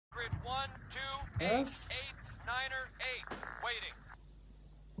grid 1, 2, 8, 8, 9er, 8. Waiting.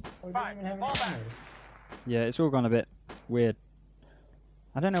 5, fall back. Yeah, it's all gone a bit weird.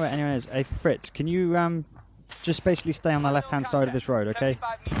 I don't know where anyone is. Hey, Fritz, can you just basically stay on the left-hand side of this road, okay?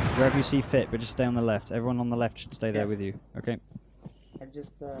 Wherever you see fit, but just stay on the left. Everyone on the left should stay there with you, okay? I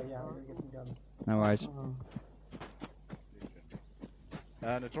just, yeah, I'm gonna get some guns. No worries.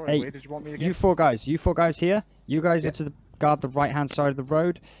 Nittori, Hey, where did you want me to get? you four guys here. You guys are to guard the right-hand side of the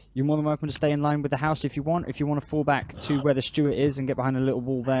road. You're more than welcome to stay in line with the house if you want. If you want to fall back to where the steward is and get behind a little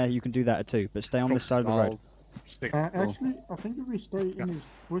wall there, you can do that too. But stay on this side of the road. Actually, I think if we stay in these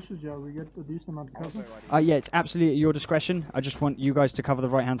bushes, yeah, we get a decent amount of cover. Yeah, it's absolutely at your discretion. I just want you guys to cover the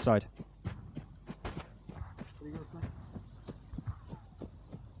right-hand side.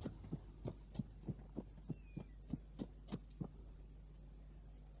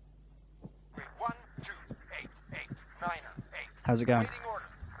 How's it going?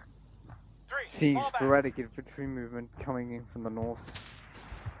 Seeing sporadic infantry movement coming in from the north.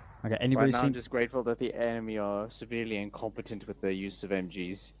 Okay, anybody right now, seen... I'm just grateful that the enemy are severely incompetent with their use of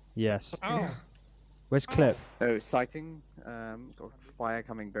MGs. Yes. Oh. Where's Klip? Oh, sighting. Got fire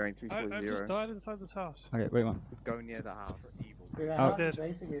coming bearing 340. I just died inside this house. Okay, wait one. Go near the house. Evil. Oh.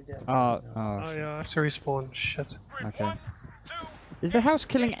 Basically dead. Oh, Yeah, I have to respawn. Shit. Okay. Is the house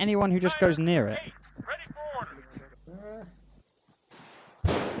killing anyone who just goes near it?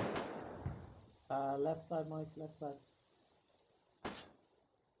 Left side, Mike, left side.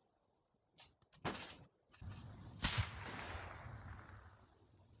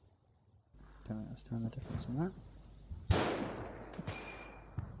 Don't understand the difference in that.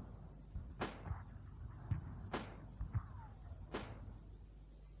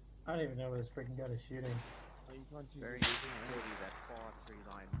 I don't even know where this freaking guy is shooting. Very clearly that far tree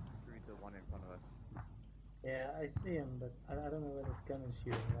line through the one in front of us. Yeah, I see him, but I don't know where this gun is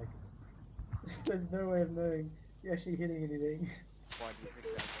shooting. Like, there's no way of knowing if you're actually hitting anything. Why do you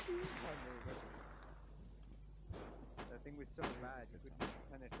think that was? That thing was so bad you couldn't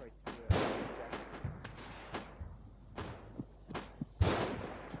penetrate through a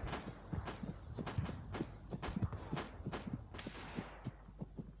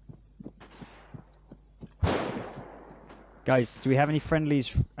Guys, do we have any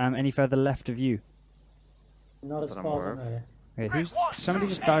friendlies any further left of you? Not as far as I know. Okay, who's... Somebody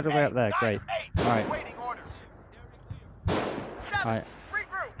just died away up there, great. Alright. Alright.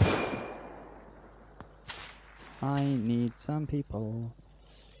 I need some people.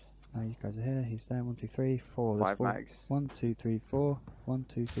 You guys are here, he's there, 1, 2, 3, 4. There's 4. Mags. 1, 2, 3, 4. 1,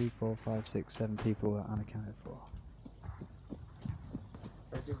 2, 3, 4, 5, 6, 7 people are unaccounted for.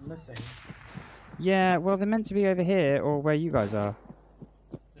 They're just missing. Yeah, well they're meant to be over here, or where you guys are.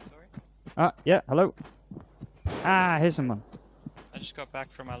 Ah, yeah, hello. Ah, here's someone. I just got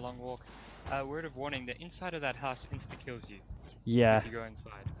back from my long walk. Word of warning, the inside of that house insta-kills you. Yeah. If you go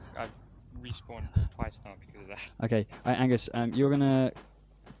inside. I've respawned twice now because of that. Okay, Angus, you're gonna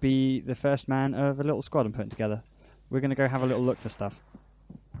be the first man of a little squad I'm putting together. We're gonna go have a little look for stuff.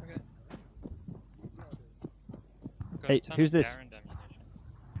 Okay. Hey, who's this?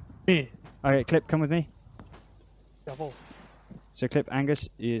 Me. Okay, Klip, come with me. Double. So Klip, Angus,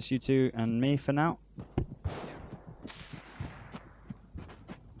 it's you two and me for now.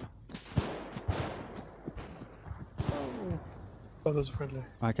 Oh, there's a friendly.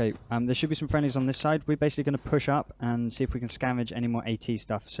 Okay, there should be some friendlies on this side. We're basically going to push up and see if we can scavenge any more AT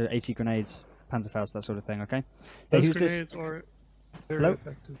stuff. So AT grenades, Panzerfaust, that sort of thing, okay? Those Hey, who's grenades this? are very Hello?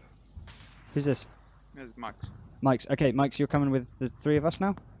 effective. Who's this? It's Mike's. Mike's. Okay, Mike's, you're coming with the 3 of us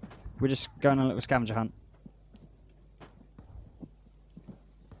now? We're just going on a little scavenger hunt.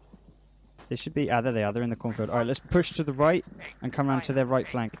 They should be... Ah, there they are. They're in the cornfield. Alright, let's push to the right and come around to their right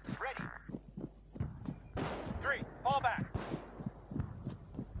flank. 3, fall back.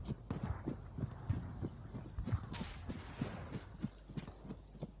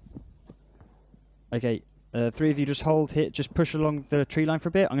 Okay, 3 of you just hold here. Just push along the tree line for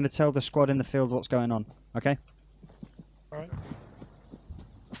a bit. I'm going to tell the squad in the field what's going on. Okay? Alright.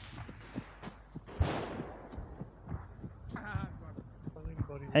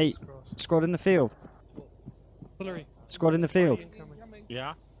 Hey, squad in the field. Squad in the field.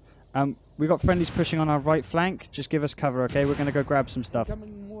 Yeah. We got friendlies pushing on our right flank. Just give us cover, okay? We're gonna go grab some stuff.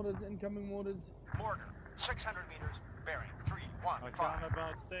 Incoming mortars, incoming mortars. Mortar, 600 meters, bearing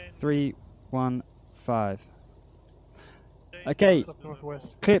 315. 315. Okay.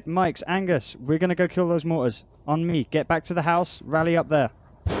 Klip, Mike's, Angus. We're gonna go kill those mortars. On me. Get back to the house. Rally up there.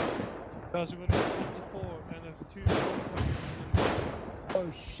 Guys, we're gonna go 4 and 2. Oh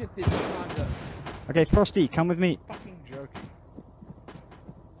shit, this is Commander. Okay, Frosty, come with me. Fucking joking.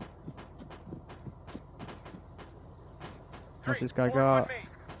 What's this guy got?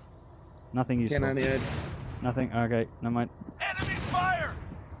 Nothing useful. Cannon. Nothing. Okay, never mind. Enemy fire!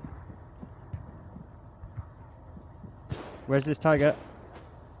 Where's this tiger?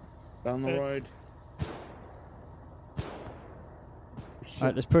 Down the road.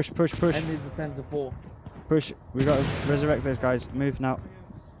 Alright, let's push. And there's a Panzer 4. Push. We got to resurrect those guys. Move now.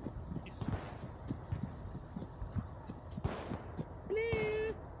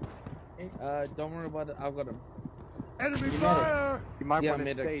 Don't worry about it. I've got him. Enemy fire! You might Yeah, want to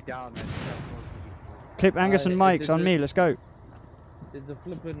medic. stay down. Clip Angus and Mike's on me. Let's go. There's a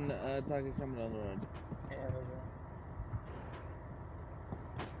flippin' tiger coming down the road. Yeah, there's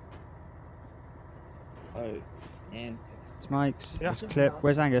Oh, fantastic. It's Mike's. Yeah. It's Clip.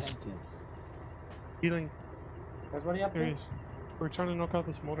 Where's Angus? Healing. Guys, what are you up There he to? is. We're trying to knock out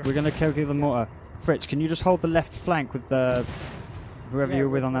this mortar. We're gonna kill the mortar. Fritz, can you just hold the left flank with whoever you're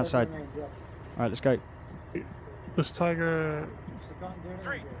with on that side? Alright, let's go. This tiger. We can't do anything.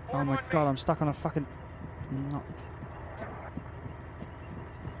 3, here. 4 Oh my on god, me. I'm stuck on a fucking... No.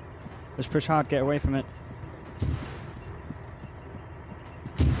 Let's push hard, get away from it.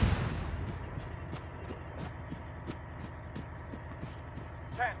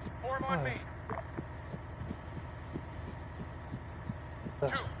 Form on me. 2,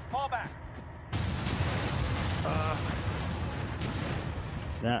 fall back.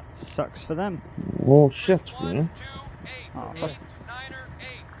 That sucks for them. Oh shit, 1, man. 2, 8. Oh, 8, fuck. 9er,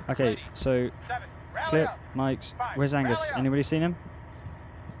 8. Okay, so 7. Rally Clip, up. Mike's. 5, Where's Angus? rally up. Anybody seen him?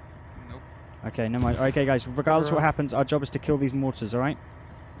 Nope. Okay, never mind. Okay, guys, regardless of what happens, our job is to kill these mortars, alright?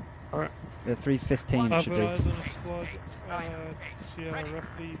 Alright. They're 315, it I've should got be. eyes on a squad. It's, yeah,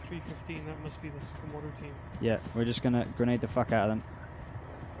 roughly 315. That must be the mortar team. Yeah, we're just gonna grenade the fuck out of them.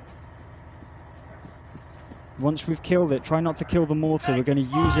 Once we've killed it, try not to kill the mortar. We're going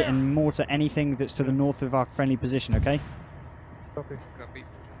to use it and mortar anything that's to the north of our friendly position, okay? Copy. Copy.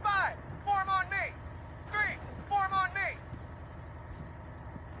 5, form on me. 3, form on me.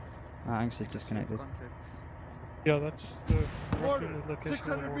 Ah, Angus is disconnected. Contact. Yeah, that's the roughly the location of the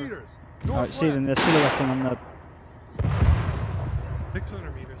 600 mortar. meters. Alright, see them, they're silhouetting on the...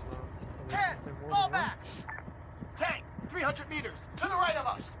 600 meters now. 10, Is there more fall than one? back. Tank, 300 meters, to the right of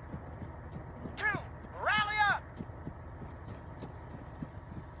us. 2, rally up.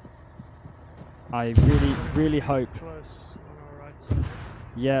 I really hope... Close on our right side.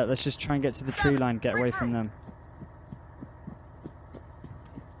 Yeah, let's just try and get to the tree line, get away from them.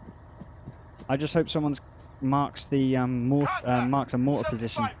 I just hope someone's marks the marks a mortar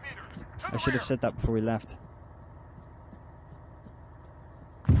position. 75 meters, to the I should have rear. said that before we left.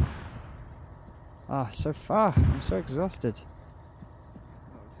 Ah, so far. I'm so exhausted.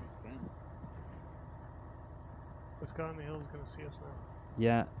 Oh, it's again. This guy on the hill is going to see us now.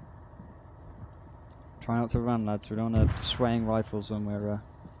 Yeah. Try not to run, lads. We don't want swaying rifles when we're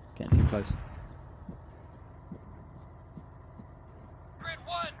getting too close. Grid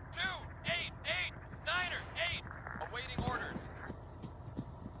 1, 2, 8, 8, 9er, 8. Awaiting orders.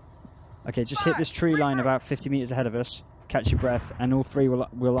 Okay, just hit this tree line about 50 meters ahead of us. Catch your breath, and all three will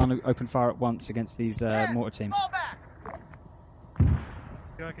open fire at once against these mortar team. Fall back.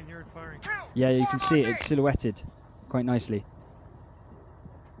 Yeah, I can hear it firing. 2, Yeah, you form can see on it. It's me. silhouetted quite nicely.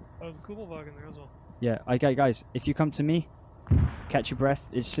 Oh, there's a Kubelwagen there as well. Yeah. Okay, guys, if you come to me, catch your breath.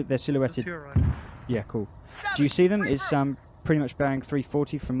 They're It's silhouetted. here, right? Yeah, cool. 7, Do you see them? It's regroup. pretty much bearing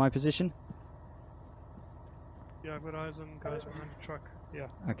 340 from my position. Yeah, I've got eyes on guys behind the truck. Yeah.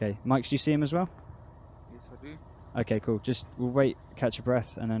 Okay, Mike, do you see him as well? Yes, I do. Okay, cool. Just we'll wait, catch your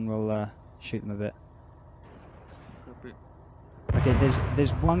breath, and then we'll shoot them a bit. Copy. Okay,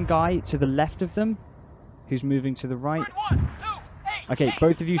 there's one guy to the left of them, who's moving to the right. Grid 1, 2, 8, Okay, 8,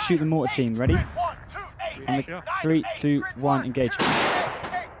 both of you shoot the mortar 9er, team. 8. Ready? Grid 1, 2, 8, On 8, the 3, 9er, 8. 2, Grid 1, engage. 2, 8,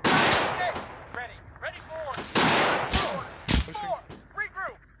 8, 9er, 8. Ready for order. 4,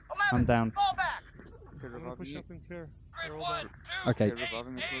 regroup. 11, I'm down. fall back. Okay, I'm going to revive push me. up and clear. Grid They're all 1, down. 2, Okay. Okay,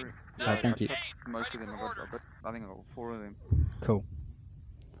 reviving me, sorry. Alright, thank you. I shot most of them. I think I got 4 of them. Cool.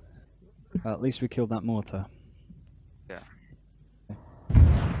 Well, at least we killed that mortar. Yeah.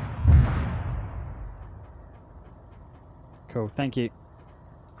 Cool, thank you.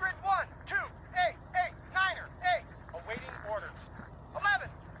 Grid 1, 2, 8, 8, 9er, 8. Awaiting orders. 11,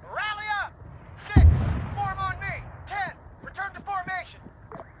 rally up. 6, form on me. 10, return to formation.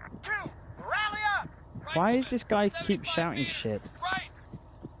 2, rally up. Why is this guy keep shouting shit? Right.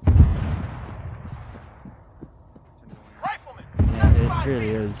 Rifleman. Yeah, 75 it really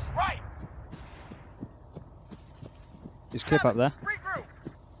meters. is. Right. Is Clip up there? Regroup.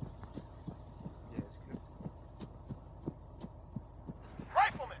 Yeah, it's good.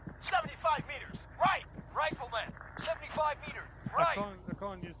 Rifleman, 75 meters. Right. Rifleman, 75 meters. Right. I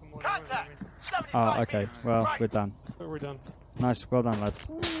can't use the morning wound Contact. on me. 75 Oh, okay. meters. Well, Right. we're done. But we're done. Nice. Well done, lads.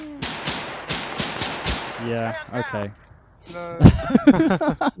 Yeah. Man Okay. No.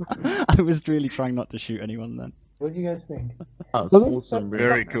 I was really trying not to shoot anyone then. What do you guys think? That was Wasn't- awesome, bro.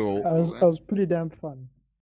 Very cool. That was pretty damn fun.